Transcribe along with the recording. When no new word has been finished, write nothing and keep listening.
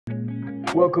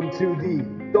Welcome to the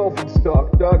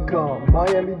DolphinsTalk.com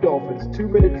Miami Dolphins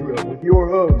 2-minute drill with your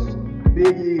host,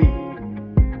 Big E.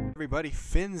 Everybody,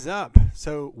 fins up.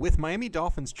 So with Miami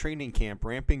Dolphins training camp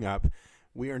ramping up,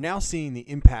 we are now seeing the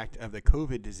impact of the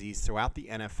COVID disease throughout the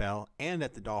NFL and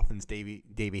at the Dolphins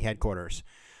Davie headquarters.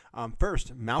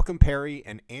 First, Malcolm Perry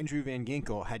and Andrew Van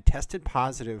Ginkel had tested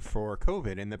positive for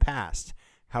COVID in the past.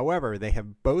 However, they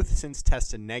have both since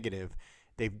tested negative.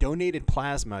 They've donated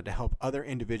plasma to help other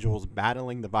individuals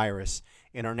battling the virus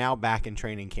and are now back in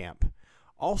training camp.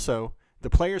 Also, the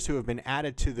players who have been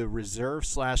added to the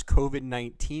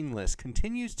reserve/COVID-19 list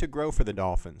continues to grow for the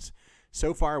Dolphins.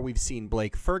 So far, we've seen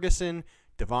Blake Ferguson,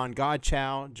 Devon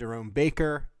Godchow, Jerome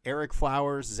Baker, Eric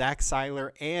Flowers, Zach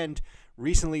Seiler, and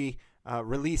recently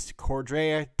released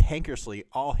Cordrea Tankersley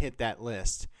all hit that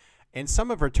list. And some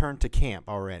have returned to camp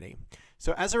already.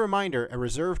 So as a reminder, a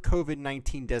reserve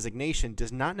COVID-19 designation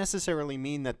does not necessarily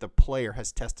mean that the player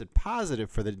has tested positive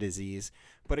for the disease,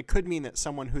 but it could mean that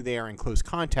someone who they are in close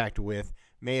contact with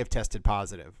may have tested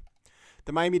positive.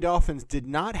 The Miami Dolphins did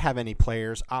not have any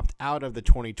players opt out of the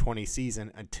 2020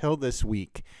 season until this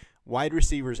week. Wide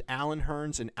receivers Allen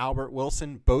Hurns and Albert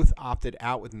Wilson both opted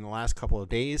out within the last couple of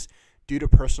days due to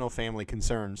personal family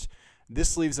concerns.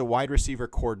 This leaves the wide receiver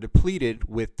core depleted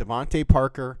with Devontae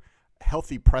Parker,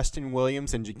 healthy Preston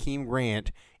Williams and Jakeem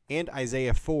Grant, and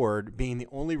Isaiah Ford being the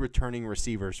only returning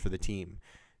receivers for the team.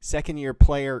 Second-year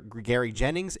player Gary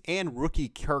Jennings and rookie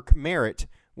Kirk Merritt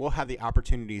will have the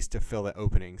opportunities to fill the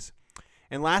openings.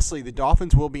 And lastly, the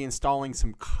Dolphins will be installing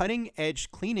some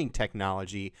cutting-edge cleaning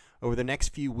technology over the next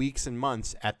few weeks and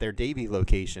months at their Davie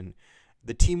location.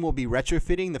 The team will be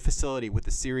retrofitting the facility with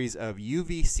a series of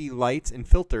UVC lights and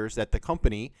filters that the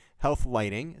company, Health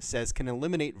Lighting, says can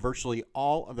eliminate virtually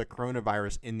all of the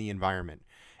coronavirus in the environment.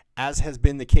 As has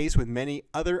been the case with many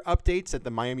other updates that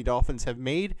the Miami Dolphins have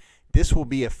made, this will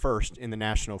be a first in the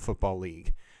National Football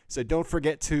League. So don't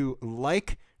forget to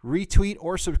like, retweet,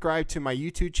 or subscribe to my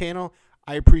YouTube channel.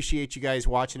 I appreciate you guys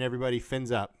watching, everybody.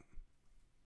 Fins up.